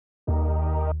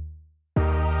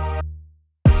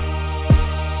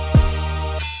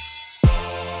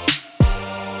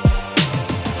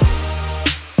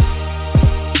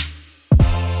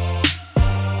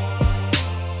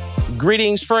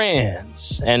Greetings,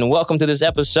 friends, and welcome to this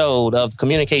episode of the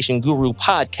Communication Guru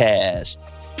Podcast,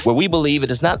 where we believe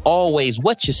it is not always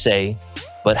what you say,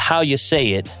 but how you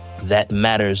say it that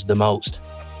matters the most.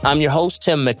 I'm your host,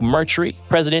 Tim McMurtry,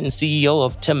 President and CEO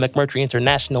of Tim McMurtry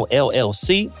International,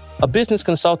 LLC, a business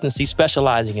consultancy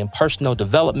specializing in personal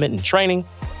development and training,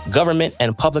 government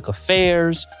and public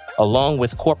affairs, along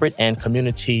with corporate and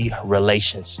community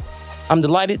relations. I'm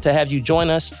delighted to have you join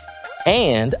us,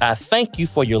 and I thank you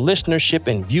for your listenership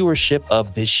and viewership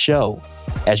of this show.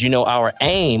 As you know, our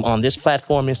aim on this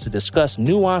platform is to discuss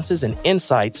nuances and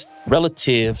insights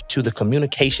relative to the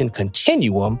communication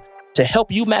continuum to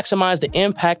help you maximize the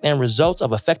impact and results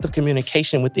of effective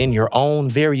communication within your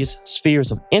own various spheres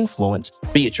of influence,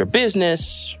 be it your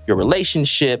business, your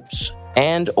relationships,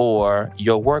 and or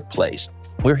your workplace.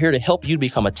 We're here to help you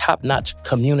become a top-notch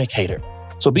communicator.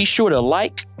 So be sure to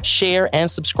like, share,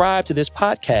 and subscribe to this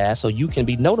podcast so you can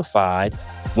be notified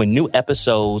when new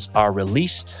episodes are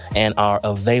released and are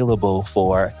available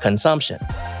for consumption.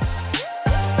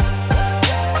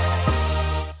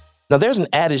 Now, there's an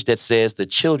adage that says the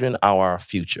children are our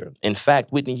future. In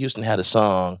fact, Whitney Houston had a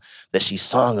song that she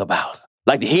sung about.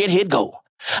 Like the hit go.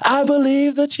 I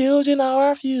believe the children are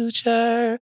our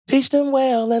future. Teach them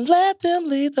well and let them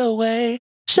lead the way.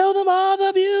 Show them all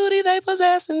the beauty they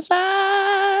possess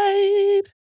inside.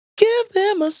 Give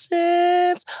them a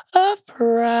sense of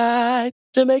pride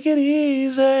to make it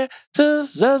easier to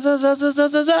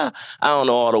I don't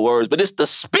know all the words, but it's the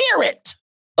spirit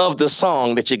of the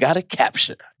song that you got to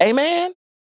capture. Amen?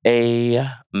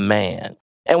 Amen.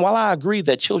 And while I agree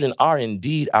that children are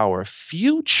indeed our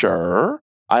future,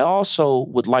 I also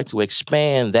would like to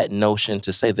expand that notion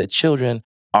to say that children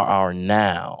are our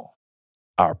now.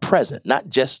 Our present, not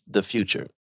just the future.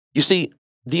 You see,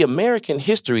 the American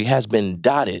history has been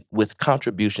dotted with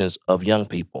contributions of young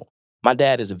people. My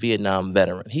dad is a Vietnam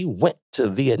veteran. He went to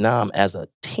Vietnam as a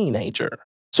teenager.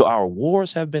 So our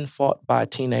wars have been fought by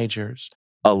teenagers.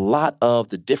 A lot of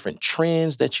the different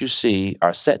trends that you see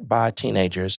are set by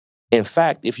teenagers. In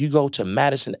fact, if you go to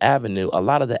Madison Avenue, a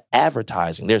lot of the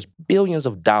advertising, there's billions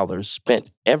of dollars spent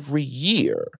every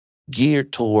year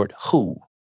geared toward who?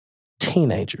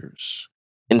 Teenagers.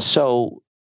 And so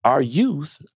our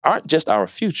youth aren't just our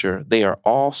future, they are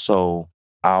also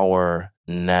our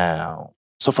now.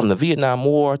 So from the Vietnam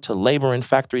War to labor in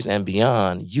factories and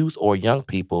beyond, youth or young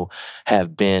people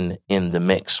have been in the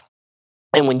mix.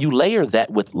 And when you layer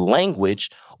that with language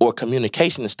or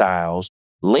communication styles,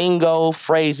 lingo,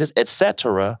 phrases,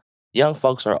 etc., young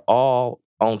folks are all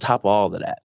on top of all of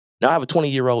that. Now, I have a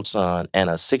 20-year-old son and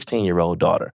a 16-year-old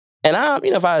daughter. And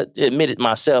if I admit it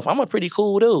myself, I'm a pretty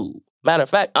cool dude. Matter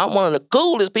of fact, I'm one of the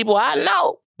coolest people I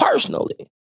know personally.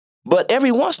 But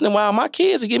every once in a while, my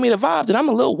kids will give me the vibe that I'm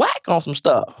a little whack on some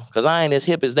stuff because I ain't as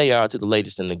hip as they are to the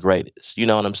latest and the greatest. You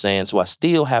know what I'm saying? So I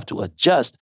still have to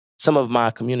adjust some of my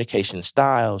communication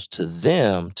styles to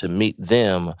them to meet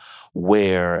them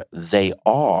where they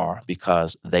are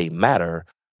because they matter.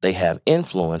 They have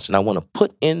influence. And I want to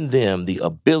put in them the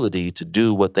ability to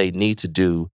do what they need to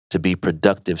do to be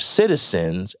productive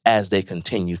citizens as they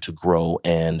continue to grow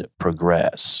and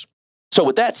progress. So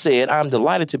with that said, I'm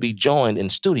delighted to be joined in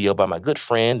studio by my good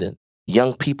friend and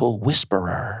young people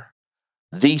whisperer,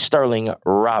 the Sterling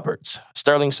Roberts.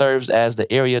 Sterling serves as the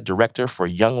area director for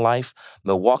Young Life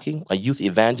Milwaukee, a youth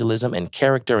evangelism and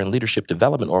character and leadership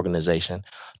development organization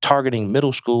targeting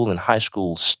middle school and high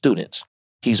school students.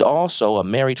 He's also a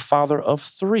married father of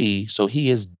 3, so he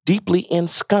is deeply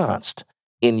ensconced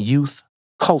in youth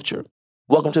culture.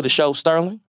 Welcome to the show,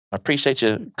 Sterling. I appreciate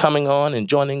you coming on and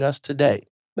joining us today.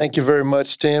 Thank you very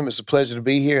much, Tim. It's a pleasure to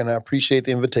be here, and I appreciate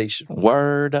the invitation.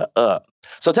 Word up.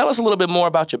 So tell us a little bit more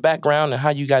about your background and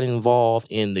how you got involved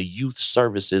in the youth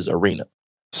services arena.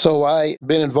 So I've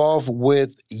been involved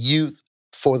with youth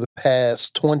for the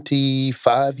past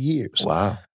 25 years.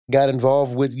 Wow. Got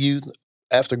involved with youth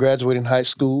after graduating high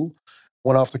school,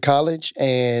 went off to college,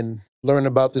 and learned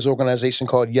about this organization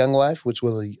called Young Life, which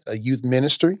was a youth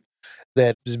ministry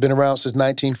that has been around since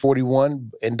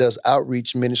 1941 and does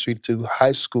outreach ministry to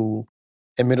high school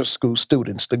and middle school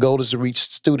students. The goal is to reach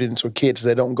students or kids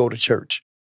that don't go to church.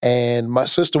 And my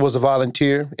sister was a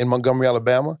volunteer in Montgomery,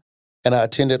 Alabama, and I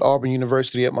attended Auburn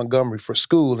University at Montgomery for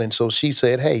school. And so she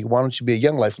said, hey, why don't you be a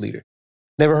Young Life leader?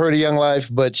 Never heard of Young Life,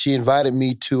 but she invited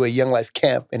me to a Young Life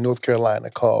camp in North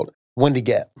Carolina called Windy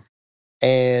Gap.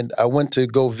 And I went to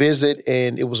go visit,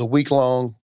 and it was a week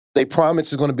long. They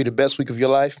promised it's going to be the best week of your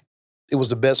life. It was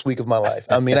the best week of my life.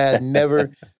 I mean, I had never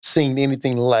seen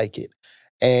anything like it.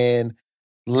 And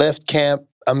left camp,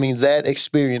 I mean, that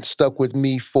experience stuck with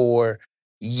me for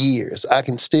years. I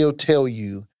can still tell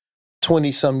you,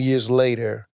 20-some years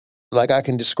later, like I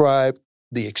can describe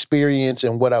the experience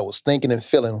and what I was thinking and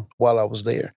feeling while I was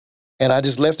there. And I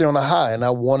just left there on a high, and I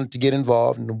wanted to get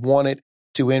involved and wanted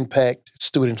to impact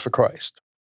students for Christ.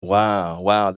 Wow,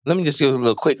 wow. Let me just do a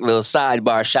little quick little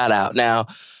sidebar shout out. Now,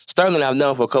 Sterling I've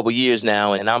known for a couple years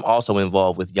now, and I'm also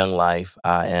involved with Young Life.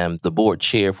 I am the board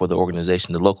chair for the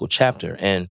organization, the local chapter.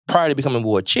 And prior to becoming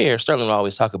board chair, Sterling would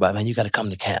always talk about, man, you got to come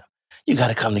to camp. You got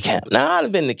to come to camp. Now,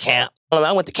 I've been to camp.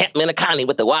 I went to Camp Minneconne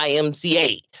with the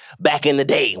YMCA back in the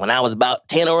day when I was about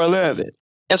 10 or 11.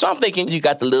 And so I'm thinking you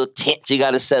got the little tent you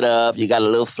got to set up. You got a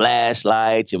little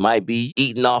flashlight. You might be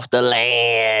eating off the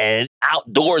land,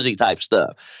 outdoorsy type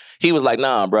stuff. He was like,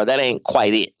 nah, bro, that ain't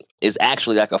quite it. It's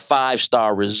actually like a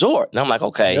 5-star resort. And I'm like,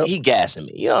 okay, Yep. he gassing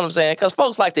me. You know what I'm saying? Because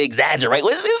folks like to exaggerate.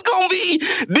 Well, it's going to be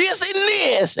this and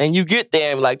this. And you get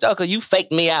there and be like, Joker, you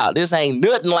faked me out. This ain't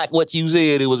nothing like what you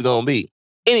said it was going to be.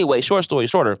 Anyway, short story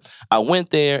shorter, I went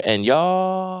there and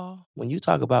y'all, when you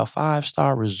talk about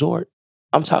 5-star resort,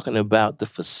 I'm talking about the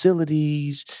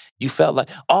facilities. You felt like,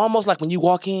 almost like when you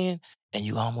walk in and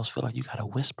you almost feel like you got to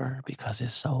whisper because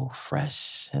it's so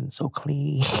fresh and so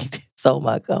clean. So oh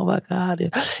my God.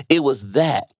 It was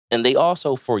that. And they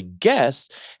also, for guests,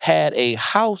 had a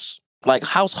house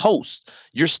host.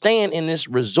 You're staying in this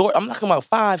resort. I'm talking about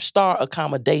 5-star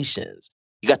accommodations.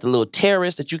 You got the little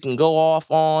terrace that you can go off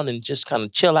on and just kind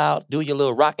of chill out, do your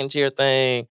little rocking chair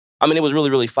thing. I mean, it was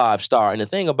really, really 5-star. And the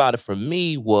thing about it for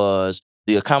me was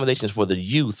the accommodations for the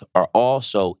youth are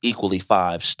also equally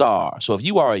 5-star. So if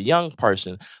you are a young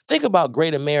person, think about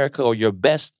Great America or your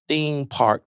best theme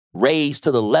park raised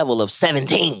to the level of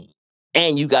 17.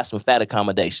 And you got some fat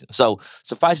accommodations. So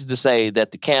suffice it to say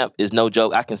that the camp is no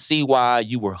joke. I can see why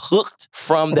you were hooked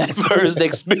from that first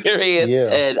experience. Yeah.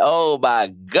 And oh my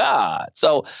God.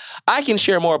 So I can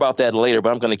share more about that later,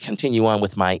 but I'm going to continue on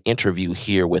with my interview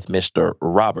here with Mr.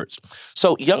 Roberts.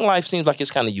 So Young Life seems like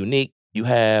it's kind of unique. You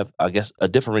have, I guess, a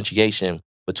differentiation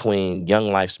between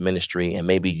Young Life's ministry and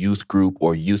maybe youth group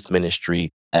or youth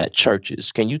ministry at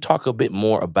churches. Can you talk a bit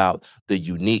more about the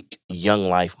unique Young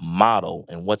Life model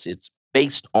and what's it's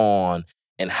based on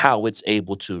and how it's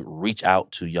able to reach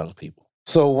out to young people?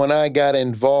 So when I got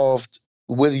involved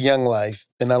with Young Life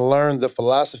and I learned the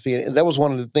philosophy, and that was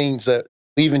one of the things that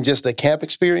even just the camp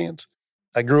experience,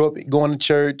 I grew up going to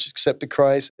church, accepted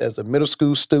Christ as a middle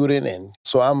school student, and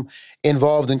so I'm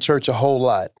involved in church a whole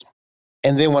lot.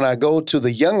 And then when I go to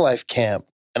the Young Life camp,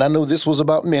 and I knew this was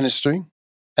about ministry,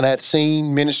 and I had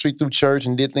seen ministry through church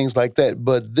and did things like that,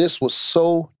 but this was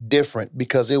so different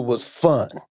because it was fun.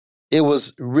 It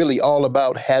was really all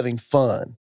about having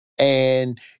fun.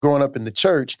 And growing up in the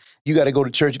church, you got to go to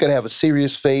church, you got to have a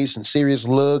serious face and serious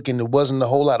look, and there wasn't a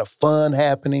whole lot of fun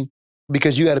happening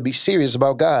because you got to be serious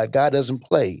about God. God doesn't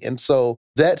play. And so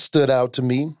that stood out to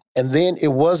me. And then it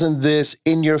wasn't this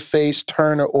in-your-face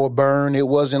turn or burn. It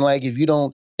wasn't like if you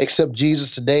don't accept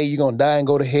Jesus today, you're going to die and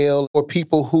go to hell, or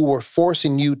people who were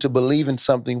forcing you to believe in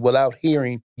something without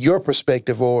hearing your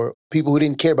perspective, or people who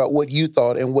didn't care about what you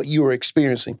thought and what you were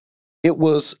experiencing. It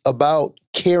was about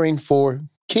caring for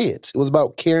kids. It was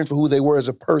about caring for who they were as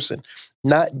a person,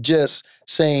 not just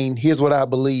saying, here's what I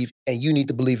believe, and you need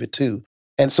to believe it too.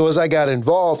 And so as I got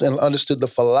involved and understood the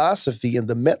philosophy and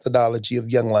the methodology of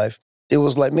Young Life, it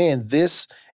was like, man, this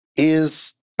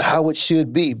is how it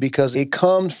should be because it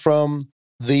comes from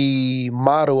the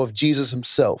motto of Jesus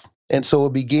himself. And so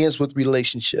it begins with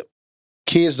relationship.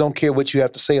 Kids don't care what you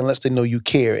have to say unless they know you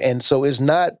care. And so it's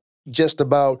not just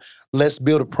about let's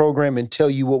build a program and tell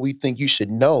you what we think you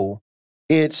should know.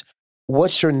 It's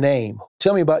what's your name?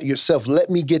 Tell me about yourself.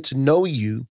 Let me get to know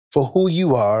you for who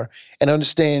you are and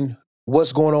understand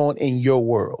what's going on in your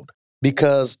world.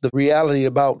 Because the reality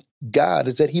about God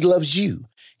is that he loves you.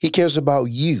 He cares about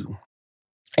you.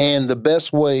 And the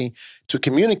best way to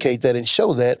communicate that and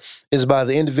show that is by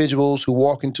the individuals who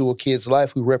walk into a kid's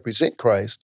life who represent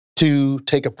Christ to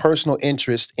take a personal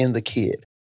interest in the kid.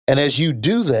 And as you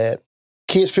do that,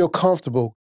 kids feel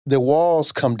comfortable. Their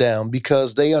walls come down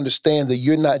because they understand that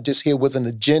you're not just here with an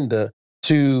agenda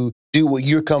to do what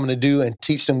you're coming to do and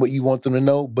teach them what you want them to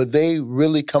know, but they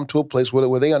really come to a place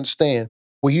where they understand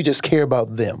where you just care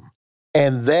about them.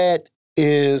 And that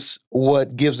is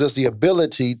what gives us the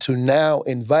ability to now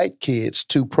invite kids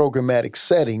to programmatic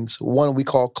settings, one we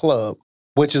call Club,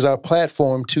 which is our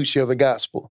platform to share the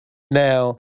gospel.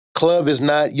 Now, Club is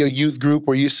not your youth group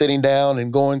where you're sitting down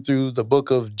and going through the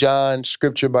book of John,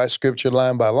 scripture by scripture,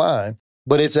 line by line,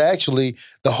 but it's actually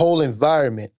the whole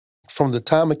environment. From the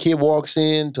time a kid walks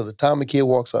in to the time a kid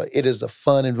walks out, it is a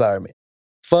fun environment.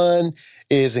 Fun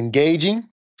is engaging.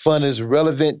 Fun is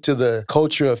relevant to the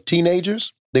culture of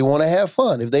teenagers. They want to have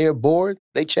fun. If they are bored,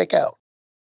 they check out.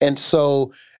 And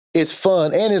so it's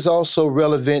fun, and it's also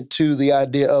relevant to the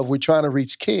idea of we're trying to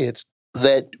reach kids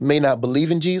that may not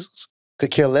believe in Jesus,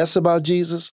 could care less about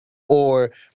Jesus,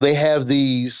 or they have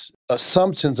these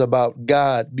assumptions about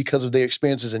God because of their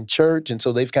experiences in church, and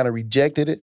so they've kind of rejected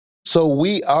it. So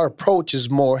our approach is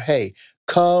more, hey,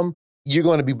 come, you're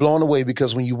going to be blown away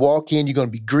because when you walk in, you're going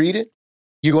to be greeted,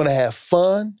 you're going to have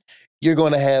fun, you're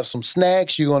going to have some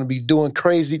snacks, you're going to be doing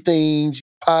crazy things,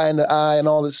 pie in the eye and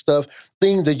all this stuff,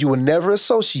 things that you would never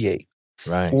associate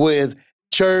with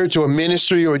church or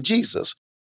ministry or Jesus.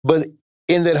 But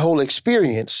in that whole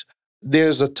experience,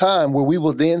 there's a time where we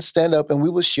will then stand up and we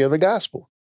will share the gospel.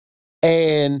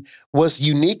 And what's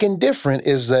unique and different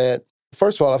is that,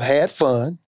 first of all, I've had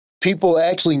fun. People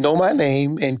actually know my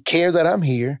name and care that I'm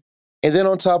here. And then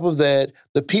on top of that,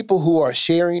 the people who are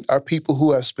sharing are people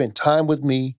who have spent time with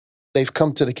me. They've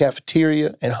come to the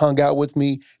cafeteria and hung out with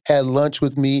me, had lunch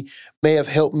with me, may have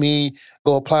helped me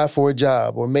go apply for a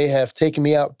job, or may have taken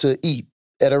me out to eat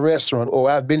at a restaurant, or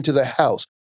I've been to their house.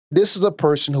 This is a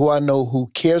person who I know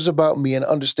who cares about me and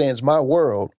understands my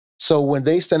world. So when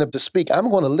they stand up to speak, I'm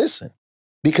going to listen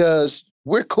because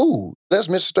we're cool. That's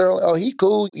Mr. Sterling. Oh, he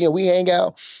cool. We hang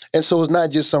out. And so it's not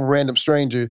just some random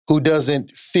stranger who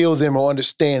doesn't feel them or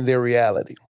understand their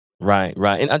reality. Right.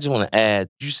 And I just want to add,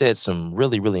 you said some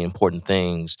really, really important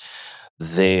things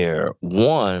there.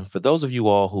 One, for those of you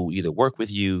all who either work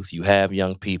with youth, you have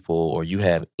young people, or you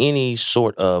have any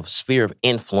sort of sphere of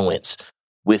influence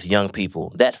with young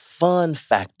people, that fun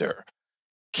factor.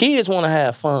 Kids want to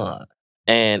have fun.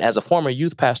 And as a former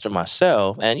youth pastor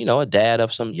myself, and, a dad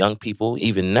of some young people,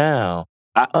 even now,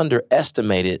 I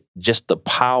underestimated just the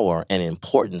power and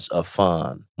importance of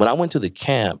fun. When I went to the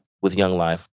camp with Young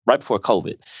Life right before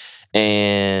COVID,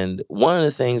 and one of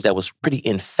the things that was pretty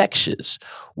infectious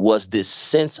was this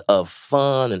sense of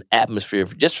fun and atmosphere,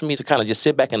 just for me to kind of just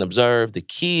sit back and observe the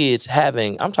kids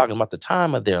I'm talking about the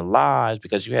time of their lives,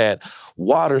 because you had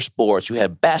water sports, you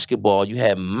had basketball, you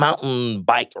had mountain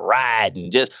bike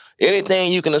riding, just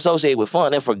anything you can associate with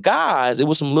fun. And for guys, it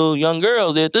was some little young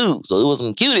girls there too. So it was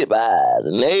some cutie pies,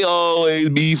 and they always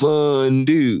be fun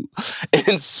too.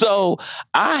 And so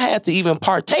I had to even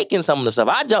partake in some of the stuff.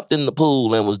 I jumped in the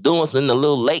pool and was doing in the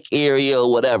little lake area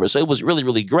or whatever. So it was really,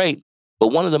 really great. But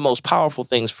one of the most powerful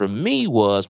things for me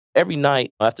was every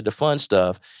night after the fun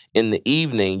stuff, in the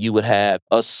evening, you would have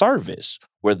a service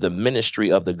where the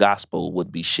ministry of the gospel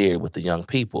would be shared with the young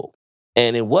people.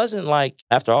 And it wasn't like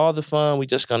after all the fun, we're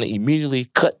just going to immediately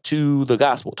cut to the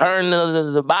gospel. Turn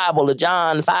the Bible to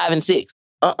John 5 and 6.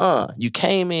 You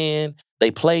came in, they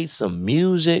played some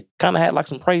music, kind of had like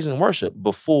some praise and worship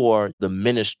before the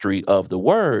ministry of the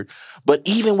word. But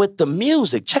even with the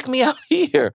music, check me out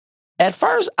here. At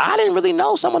first, I didn't really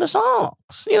know some of the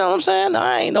songs. You know what I'm saying?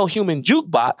 I ain't no human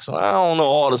jukebox. I don't know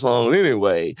all the songs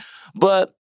anyway.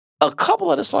 But a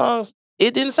couple of the songs,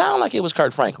 it didn't sound like it was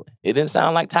Kirk Franklin. It didn't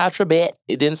sound like Ty Tribbett.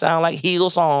 It didn't sound like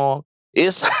Hillsong.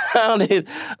 It sounded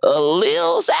a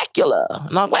little secular.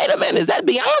 And I'm like, wait a minute, is that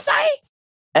Beyonce?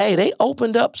 Hey, they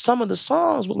opened up some of the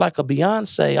songs with like a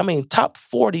Beyonce, top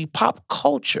 40 pop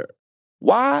culture.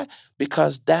 Why?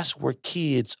 Because that's where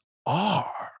kids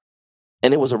are.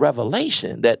 And it was a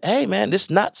revelation that, hey, man, this is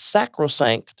not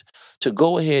sacrosanct to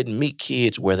go ahead and meet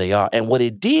kids where they are. And what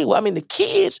it did, the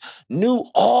kids knew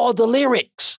all the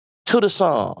lyrics to the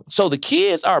song. So the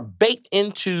kids are baked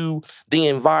into the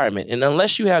environment. And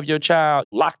unless you have your child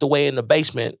locked away in the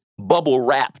basement, bubble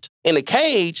wrapped in a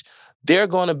cage, they're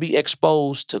going to be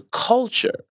exposed to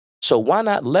culture. So why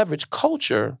not leverage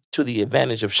culture to the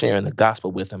advantage of sharing the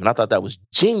gospel with them? And I thought that was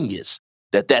genius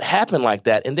that happened like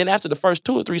that. And then after the first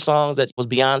 2 or 3 songs that was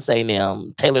Beyonce now,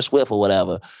 Taylor Swift or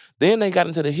whatever, then they got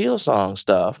into the Hillsong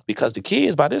stuff because the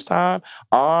kids by this time,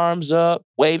 arms up,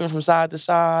 waving from side to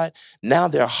side. Now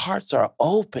their hearts are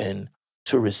open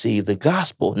to receive the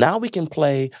gospel. Now we can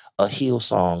play a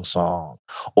Hillsong song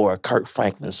or a Kirk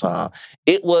Franklin song.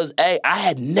 It was I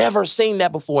had never seen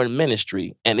that before in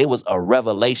ministry, and it was a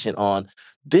revelation on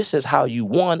this is how you,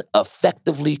 one,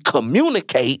 effectively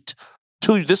communicate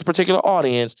to this particular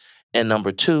audience, and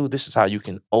number 2, this is how you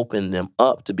can open them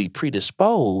up to be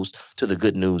predisposed to the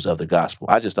good news of the gospel.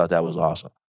 I just thought that was awesome.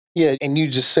 Yeah, and you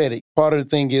just said it. Part of the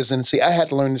thing is, and see, I had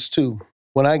to learn this too.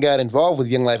 When I got involved with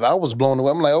Young Life, I was blown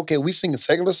away. I'm like, okay, we singing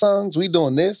secular songs? We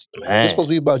doing this? Man. It's supposed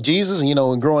to be about Jesus,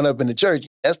 and growing up in the church,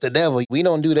 that's the devil. We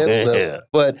don't do that stuff.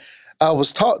 But I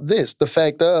was taught this. The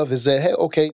fact of is that, hey,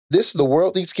 okay, this is the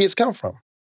world these kids come from.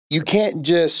 You can't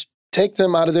just take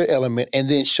them out of their element and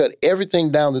then shut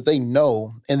everything down that they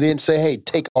know and then say, hey,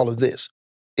 take all of this.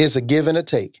 It's a give and a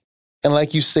take. And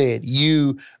like you said,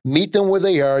 you meet them where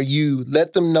they are. You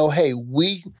let them know, hey,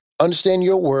 we understand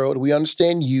your world, we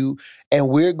understand you, and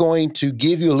we're going to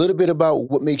give you a little bit about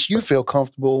what makes you feel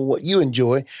comfortable, what you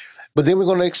enjoy, but then we're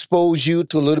going to expose you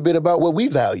to a little bit about what we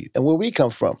value and where we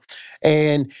come from.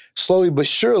 And slowly but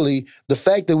surely, the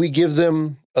fact that we give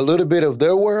them a little bit of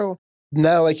their world,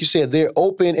 now, like you said, they're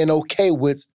open and okay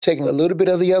with taking a little bit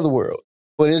of the other world.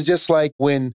 But it's just like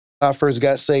when I first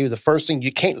got saved, the first thing,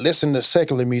 you can't listen to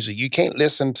secular music. You can't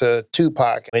listen to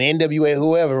Tupac and NWA,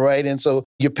 whoever, right? And so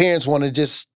your parents want to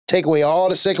just take away all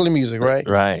the secular music, right?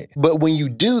 Right. But when you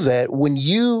do that, when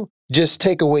you just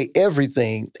take away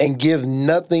everything and give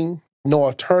nothing, no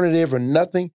alternative or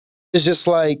nothing, it's just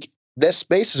like that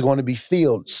space is going to be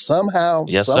filled somehow,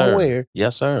 Yes, somewhere. sir.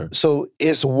 Yes, sir. So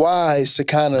it's wise to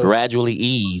kind of Gradually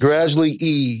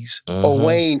ease. or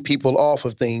wane people off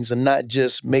of things and not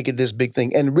just make it this big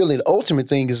thing. And really, the ultimate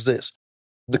thing is this.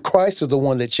 The Christ is the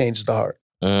one that changes the heart.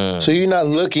 So you're not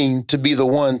looking to be the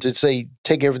one to say,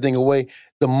 take everything away.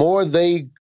 The more they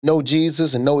know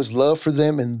Jesus and know his love for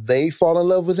them and they fall in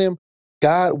love with him,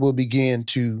 God will begin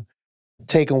to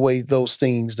take away those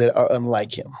things that are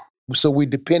unlike him. So we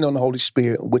depend on the Holy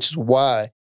Spirit, which is why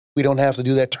we don't have to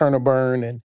do that turn or burn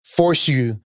and force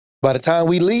you. By the time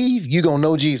we leave, you're going to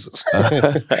know Jesus.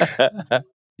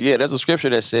 Yeah, there's a scripture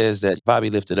that says that Bobby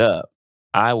lifted up,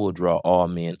 I will draw all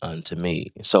men unto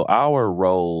me. So our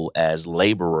role as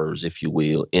laborers, if you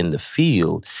will, in the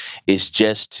field is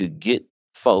just to get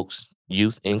folks,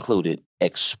 youth included,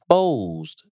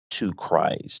 exposed to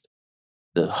Christ.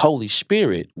 The Holy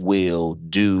Spirit will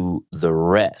do the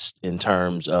rest in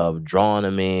terms of drawing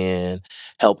them in,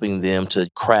 helping them to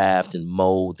craft and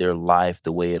mold their life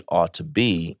the way it ought to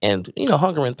be. And,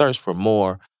 hunger and thirst for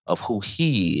more of who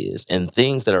he is and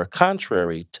things that are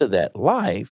contrary to that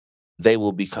life, they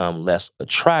will become less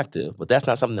attractive. But that's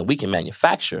not something that we can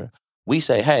manufacture. We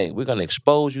say, hey, we're going to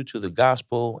expose you to the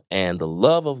gospel, and the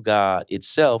love of God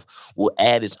itself will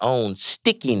add its own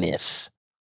stickiness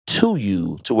to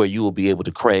you to where you will be able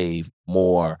to crave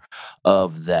more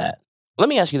of that. Let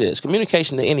me ask you this.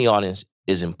 Communication to any audience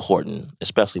is important,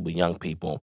 especially with young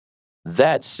people.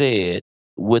 That said,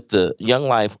 with the Young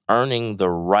Life earning the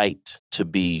right to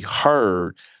be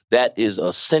heard, that is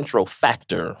a central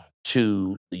factor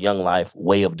to the Young Life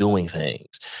way of doing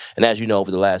things. And as you know,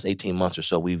 over the last 18 months or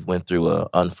so, we've went through an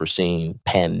unforeseen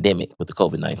pandemic with the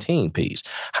COVID-19 piece.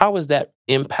 How has that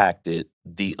impacted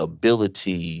the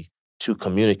ability to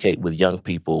communicate with young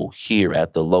people here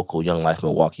at the local Young Life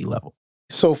Milwaukee level?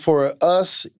 So for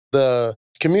us, the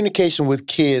communication with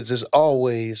kids is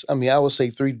always, I would say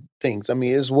three things.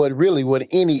 It's what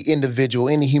any individual,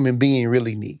 any human being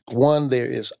really needs. One, there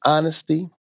is honesty.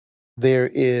 There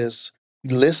is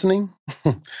listening.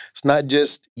 It's not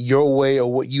just your way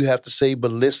or what you have to say,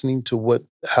 but listening to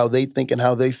how they think and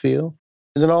how they feel.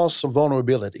 And then also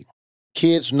vulnerability.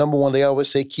 Kids, number one, they always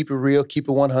say, keep it real, keep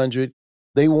it 100.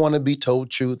 They want to be told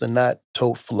truth and not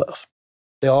told fluff.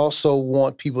 They also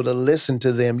want people to listen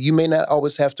to them. You may not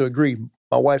always have to agree.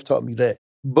 My wife taught me that.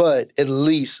 But at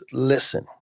least listen.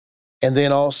 And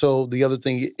then also the other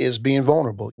thing is being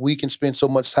vulnerable. We can spend so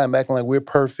much time acting like we're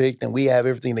perfect and we have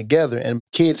everything together. And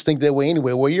kids think that way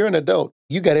anyway. Well, you're an adult.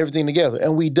 You got everything together.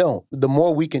 And we don't. The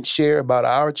more we can share about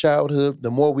our childhood,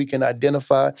 the more we can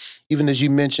identify, even as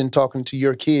you mentioned, talking to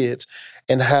your kids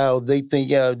and how they think,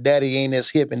 daddy ain't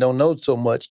as hip and don't know so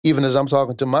much. Even as I'm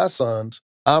talking to my sons,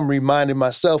 I'm reminding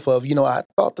myself of, I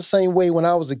thought the same way when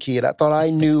I was a kid. I thought I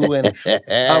knew. And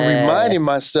I'm reminding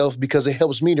myself because it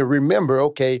helps me to remember,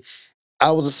 okay,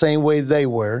 I was the same way they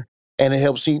were, and it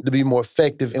helps me to be more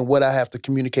effective in what I have to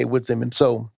communicate with them. And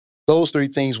so those three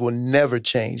things will never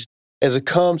change. As it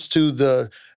comes to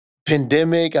the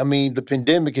pandemic, the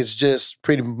pandemic has just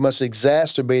pretty much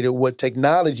exacerbated what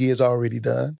technology has already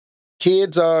done.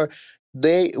 Kids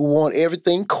they want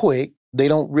everything quick. They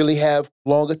don't really have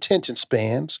long attention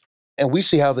spans. And we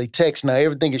see how they text now.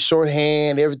 Everything is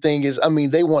shorthand. Everything is,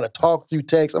 they want to talk through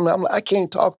text. I can't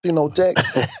talk through no text.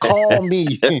 Call me.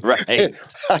 Right.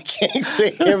 I can't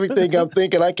say everything I'm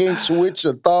thinking. I can't switch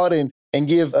a thought and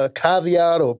give a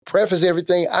caveat or preface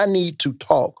everything. I need to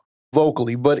talk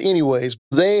vocally. But anyways,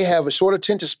 they have a short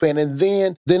attention span, and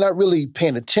then they're not really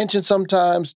paying attention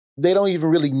sometimes. They don't even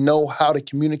really know how to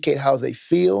communicate how they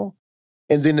feel.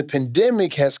 And then the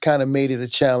pandemic has kind of made it a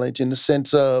challenge in the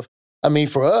sense of,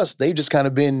 for us, they've just kind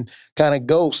of been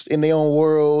ghosts in their own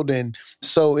world. And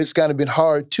so it's kind of been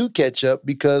hard to catch up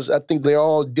because I think they're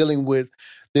all dealing with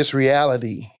this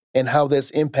reality and how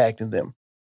that's impacting them.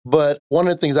 But one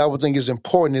of the things I would think is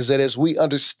important is that as we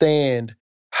understand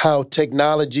how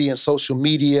technology and social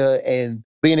media and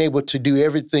being able to do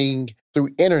everything through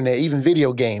internet, even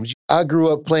video games. I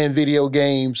grew up playing video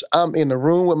games. I'm in the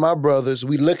room with my brothers.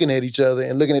 We looking at each other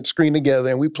and looking at the screen together,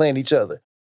 and we playing each other.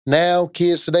 Now,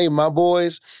 kids today, my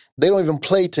boys, they don't even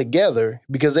play together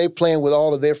because they playing with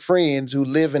all of their friends who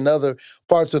live in other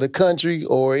parts of the country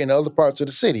or in other parts of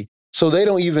the city. So they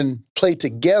don't even play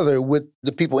together with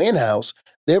the people in-house.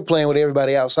 They're playing with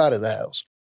everybody outside of the house.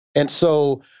 And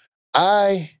so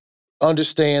I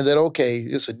understand that, okay,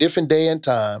 it's a different day and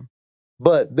time,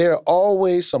 but there are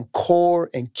always some core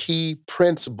and key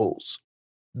principles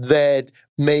that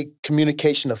make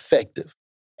communication effective.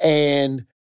 And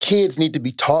kids need to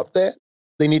be taught that.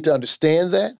 They need to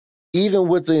understand that. Even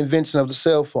with the invention of the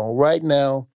cell phone, right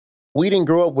now, we didn't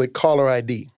grow up with caller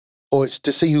ID or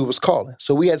to see who was calling.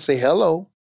 So we had to say hello,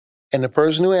 and the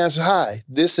person who answered, hi,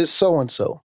 this is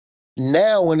so-and-so.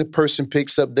 Now when the person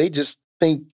picks up, they just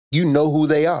think you know who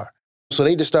they are. So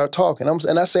they just start talking.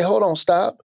 And I say, hold on,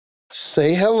 stop.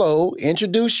 Say hello,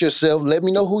 introduce yourself, let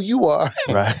me know who you are.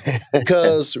 Right.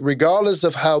 Because regardless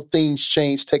of how things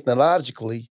change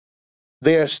technologically,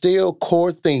 there are still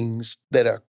core things that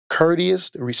are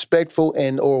courteous, respectful,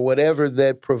 and or whatever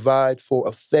that provide for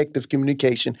effective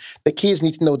communication that kids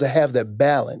need to know to have that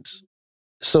balance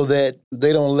so that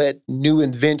they don't let new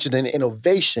invention and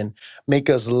innovation make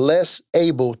us less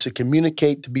able to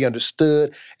communicate, to be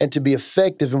understood, and to be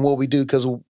effective in what we do. Because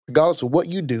regardless of what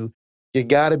you do, you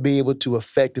got to be able to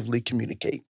effectively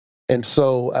communicate. And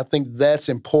so I think that's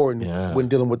important when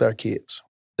dealing with our kids.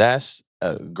 That's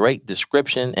a great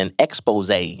description and expose,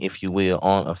 if you will,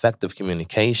 on effective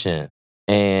communication.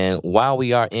 And while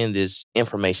we are in this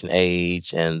information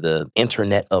age and the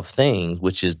Internet of Things,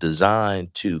 which is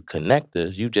designed to connect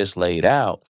us, you just laid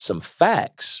out some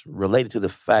facts related to the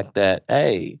fact that,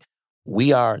 hey,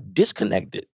 we are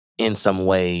disconnected in some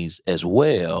ways as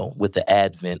well with the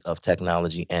advent of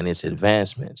technology and its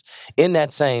advancements. In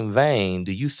that same vein,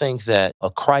 do you think that a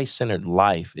Christ-centered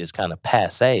life is kind of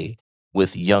passé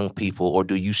with young people, or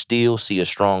do you still see a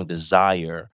strong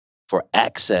desire for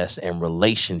access and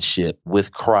relationship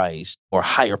with Christ or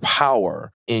higher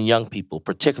power in young people,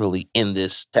 particularly in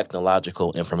this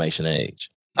technological information age?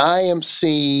 I am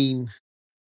seeing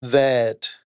that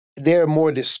they're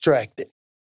more distracted.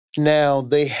 Now,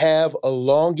 they have a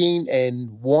longing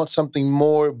and want something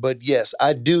more, but yes,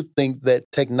 I do think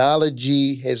that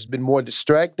technology has been more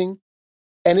distracting.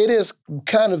 And it has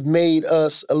kind of made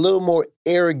us a little more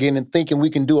arrogant in thinking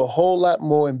we can do a whole lot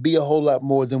more and be a whole lot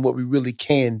more than what we really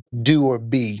can do or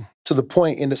be. To the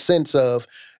point in the sense of,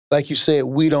 like you said,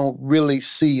 we don't really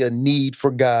see a need for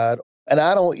God. And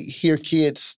I don't hear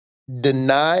kids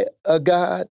deny a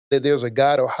God, that there's a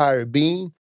God or higher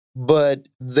being, but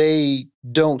they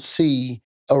don't see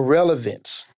a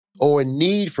relevance or a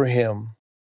need for him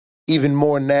even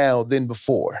more now than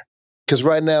before. Because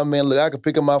right now, man, look, I could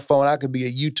pick up my phone. I could be a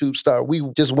YouTube star. We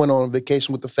just went on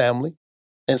vacation with the family.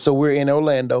 And so we're in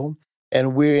Orlando,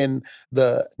 and we're in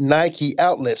the Nike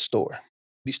outlet store.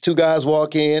 These two guys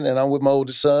walk in, and I'm with my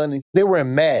oldest son, and they were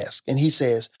wearing masks. And he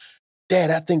says,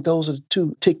 Dad, I think those are the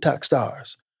two TikTok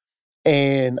stars.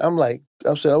 And I'm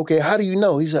saying, okay, how do you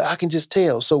know? He said, I can just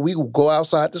tell. So we go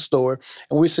outside the store,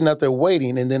 and we're sitting out there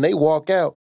waiting, and then they walk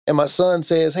out. And my son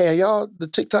says, hey, are y'all the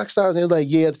TikTok stars? And they're like,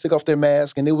 yeah, they took off their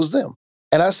mask, and it was them.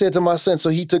 And I said to my son, so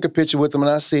he took a picture with them,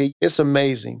 and I said, it's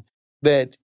amazing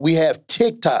that we have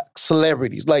TikTok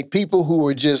celebrities, like people who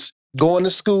are just going to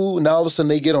school, and all of a sudden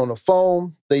they get on the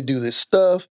phone, they do this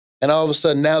stuff, and all of a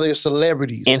sudden now they're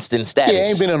celebrities. Instant status. Yeah,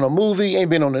 ain't been on a movie, ain't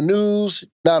been on the news,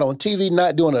 not on TV,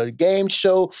 not doing a game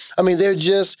show. I mean, they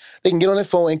can get on their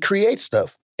phone and create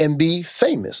stuff and be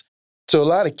famous. So a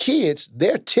lot of kids,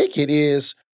 their ticket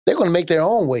is they're going to make their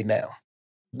own way now.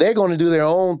 They're going to do their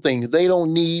own things. They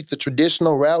don't need the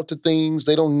traditional route to things.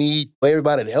 They don't need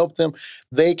everybody to help them.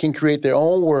 They can create their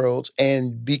own worlds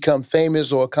and become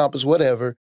famous or accomplish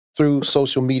whatever through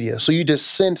social media. So you just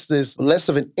sense this less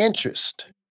of an interest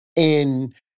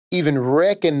in even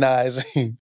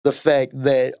recognizing the fact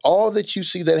that all that you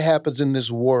see that happens in this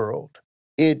world,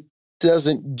 it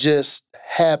doesn't just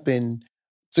happen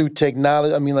through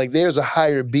technology. I mean, like there's a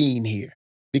higher being here.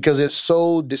 Because they're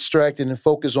so distracted and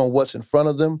focused on what's in front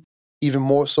of them, even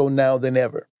more so now than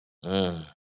ever.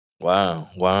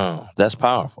 Wow. That's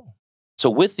powerful. So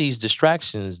with these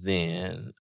distractions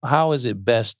then, how is it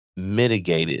best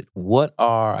mitigated? What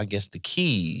are, I guess, the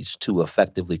keys to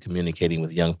effectively communicating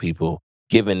with young people,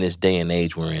 given this day and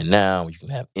age we're in now? You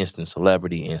can have instant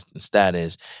celebrity, instant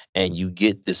status, and you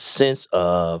get this sense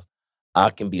of, I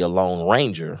can be a lone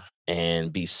ranger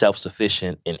and be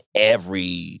self-sufficient in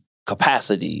every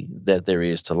capacity that there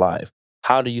is to life.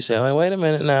 How do you say, wait a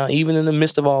minute now, even in the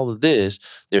midst of all of this,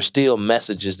 there's still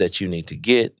messages that you need to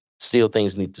get. Still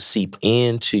things need to seep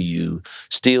into you.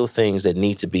 Still things that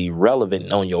need to be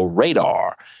relevant on your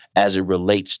radar as it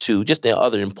relates to just the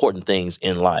other important things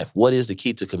in life. What is the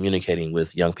key to communicating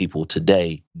with young people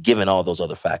today, given all those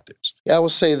other factors? Yeah, I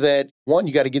would say that, one,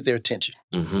 you got to get their attention.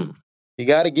 Mm-hmm. You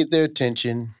got to get their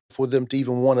attention for them to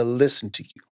even want to listen to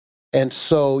you. And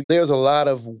so there's a lot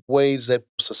of ways that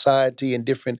society and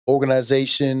different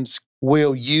organizations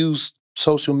will use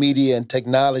social media and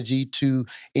technology to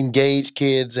engage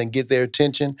kids and get their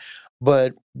attention,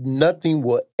 but nothing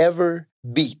will ever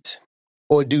beat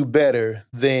or do better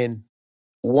than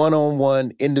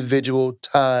one-on-one individual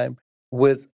time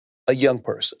with a young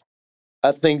person.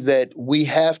 I think that we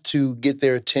have to get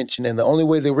their attention, and the only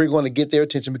way that we're going to get their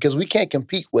attention, because we can't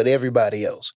compete with everybody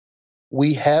else,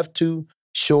 we have to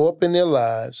show up in their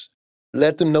lives,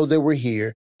 let them know that we're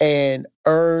here, and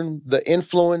earn the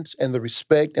influence and the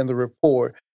respect and the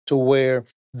rapport to where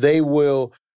they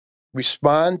will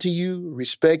respond to you,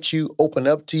 respect you, open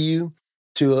up to you,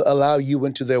 to allow you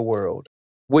into their world,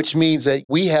 which means that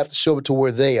we have to show up to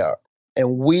where they are.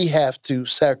 And we have to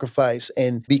sacrifice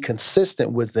and be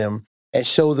consistent with them and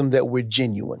show them that we're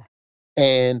genuine.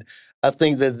 And I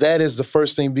think that that is the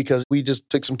first thing, because we just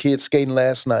took some kids skating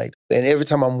last night. And every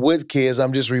time I'm with kids,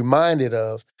 I'm just reminded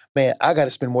of, man, I got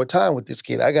to spend more time with this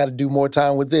kid. I got to do more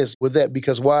time with this, with that,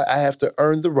 because why? I have to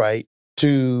earn the right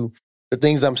to the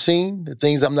things I'm seeing, the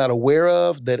things I'm not aware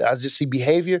of, that I just see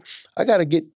behavior. I got to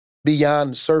get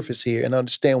beyond the surface here and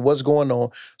understand what's going on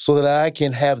so that I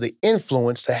can have the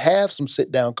influence to have some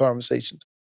sit-down conversations.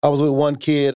 I was with one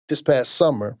kid this past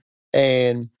summer,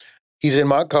 and he's in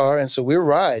my car, and so we're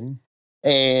riding.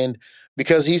 And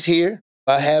because he's here,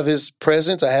 I have his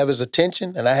presence, I have his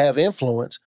attention, and I have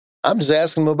influence. I'm just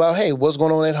asking him about, hey, what's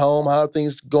going on at home, how are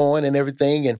things going and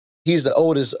everything. And he's the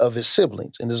oldest of his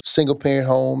siblings in this single-parent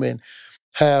home, and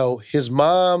how his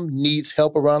mom needs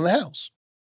help around the house.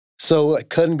 So like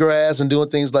cutting grass and doing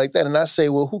things like that. And I say,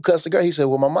 well, who cuts the grass? He said,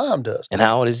 well, my mom does. And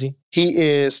how old is he? He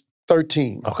is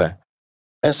 13. Okay.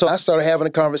 And so I started having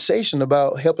a conversation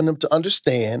about helping them to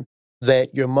understand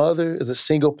that your mother is a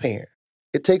single parent.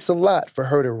 It takes a lot for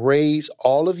her to raise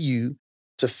all of you,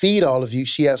 to feed all of you.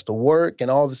 She has to work and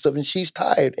all this stuff, and she's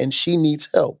tired and she needs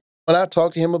help. When I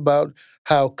talked to him about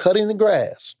how cutting the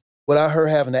grass without her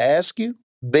having to ask you,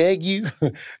 beg you,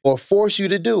 or force you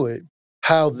to do it,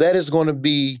 how that is going to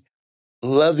be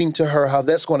loving to her, how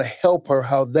that's going to help her,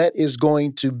 how that is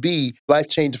going to be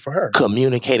life-changing for her.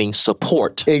 Communicating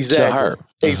support to her.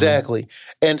 Exactly.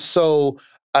 And so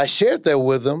I shared that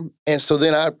with him. And so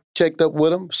then I checked up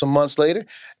with him some months later,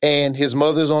 and his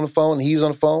mother's on the phone, and he's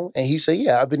on the phone, and he said,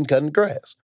 yeah, I've been cutting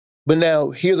grass. But now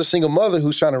here's a single mother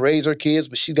who's trying to raise her kids,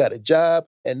 but she's got a job.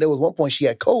 And there was one point she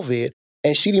had COVID,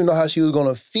 and she didn't even know how she was going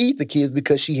to feed the kids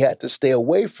because she had to stay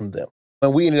away from them.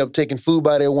 And we ended up taking food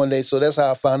by there one day, so that's how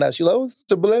I found out. She's like, oh, it's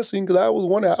a blessing, because I was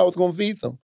wondering how I was going to feed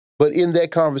them. But in that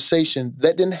conversation,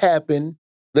 that didn't happen.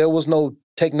 There was no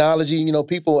technology. You know,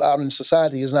 people out in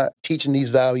society is not teaching these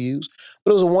values.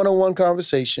 But it was a one-on-one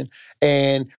conversation,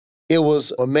 and it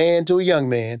was a man to a young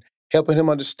man, helping him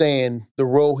understand the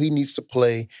role he needs to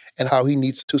play and how he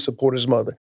needs to support his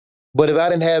mother. But if I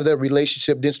didn't have that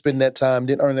relationship, didn't spend that time,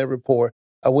 didn't earn that rapport,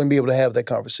 I wouldn't be able to have that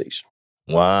conversation.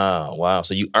 Wow.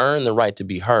 So you earn the right to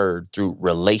be heard through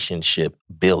relationship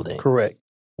building. Correct.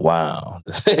 Wow.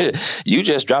 You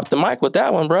just dropped the mic with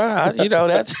that one, bro.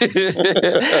 That's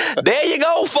there you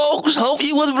go, folks. Hope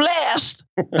you was blessed.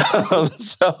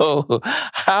 So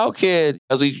how can,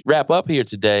 as we wrap up here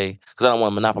today, because I don't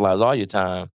want to monopolize all your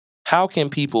time, how can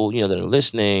people, that are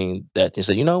listening, that you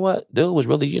say, you know what, dude was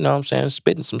really,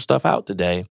 spitting some stuff out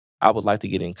today. I would like to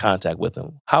get in contact with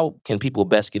him. How can people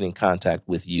best get in contact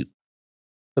with you?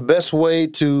 The best way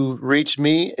to reach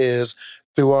me is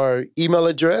through our email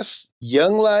address,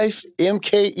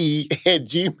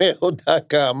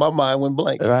 younglifemke@gmail.com. My mind went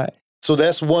blank. All right. So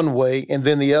that's one way. And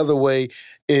then the other way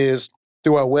is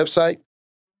through our website,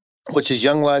 which is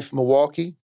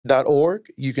younglifemilwaukee.org.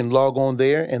 You can log on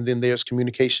there, and then there's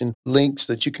communication links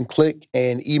that you can click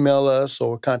and email us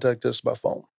or contact us by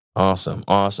phone. Awesome.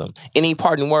 Any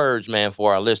parting words, man,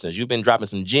 for our listeners? You've been dropping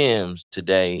some gems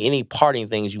today. Any parting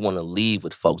things you want to leave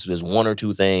with folks? There's one or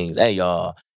two things. Hey,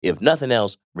 y'all, if nothing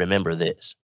else, remember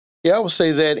this. Yeah, I would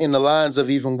say that in the lines of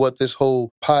even what this whole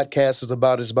podcast is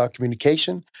about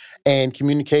communication. And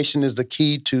communication is the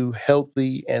key to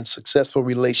healthy and successful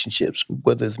relationships,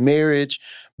 whether it's marriage,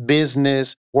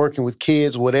 business, working with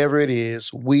kids, whatever it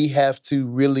is. We have to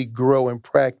really grow and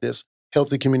practice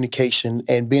healthy communication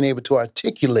and being able to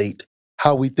articulate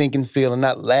how we think and feel and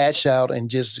not lash out and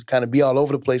just kind of be all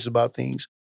over the place about things,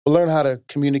 but learn how to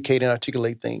communicate and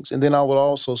articulate things. And then I would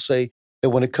also say that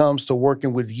when it comes to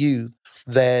working with youth,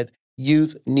 that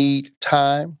youth need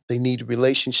time, they need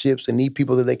relationships, they need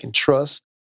people that they can trust,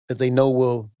 that they know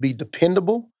will be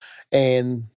dependable,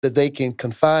 and that they can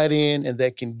confide in and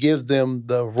that can give them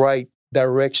the right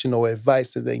direction or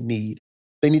advice that they need.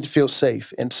 They need to feel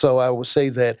safe. And so I would say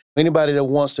that anybody that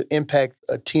wants to impact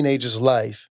a teenager's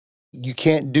life, you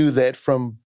can't do that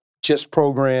from just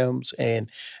programs and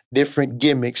different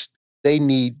gimmicks. They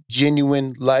need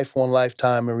genuine life on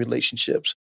lifetime and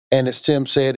relationships. And as Tim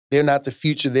said, they're not the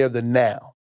future, they're the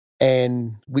now.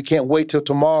 And we can't wait till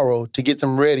tomorrow to get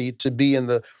them ready to be in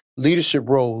the leadership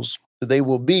roles that they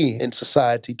will be in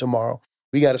society tomorrow.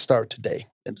 We got to start today.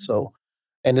 And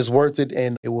it's worth it,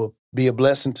 and it will be a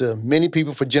blessing to many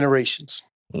people for generations.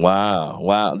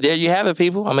 Wow. There you have it,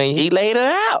 people. I mean, he laid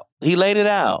it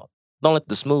out. Don't let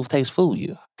the smooth taste fool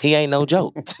you. He ain't no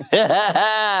joke.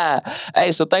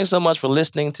 Hey, so thanks so much for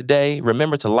listening today.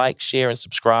 Remember to like, share, and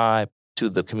subscribe to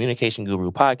the Communication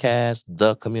Guru Podcast,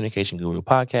 the Communication Guru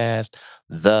Podcast,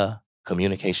 the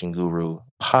Communication Guru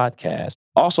Podcast.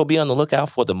 Also, be on the lookout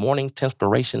for the Morning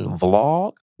Tinspiration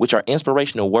vlog, which are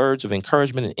inspirational words of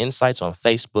encouragement and insights on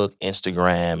Facebook,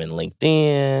 Instagram, and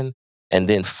LinkedIn. And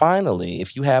then finally,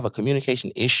 if you have a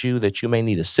communication issue that you may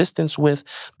need assistance with,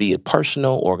 be it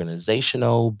personal,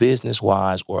 organizational,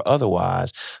 business-wise, or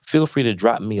otherwise, feel free to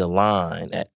drop me a line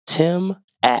at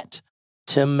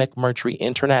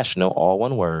tim@TimMcMurtryInternational, all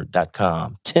one word,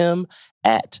 .com.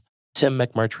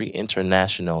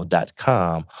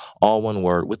 tim@TimMcMurtryInternational.com, all one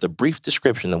word, with a brief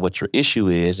description of what your issue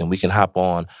is, and we can hop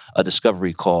on a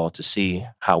discovery call to see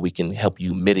how we can help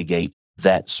you mitigate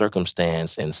that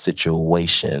circumstance and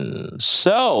situation.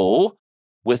 So,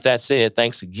 with that said,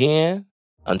 thanks again.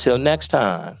 Until next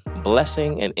time,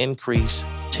 blessing and increase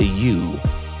to you.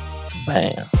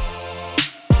 Bam.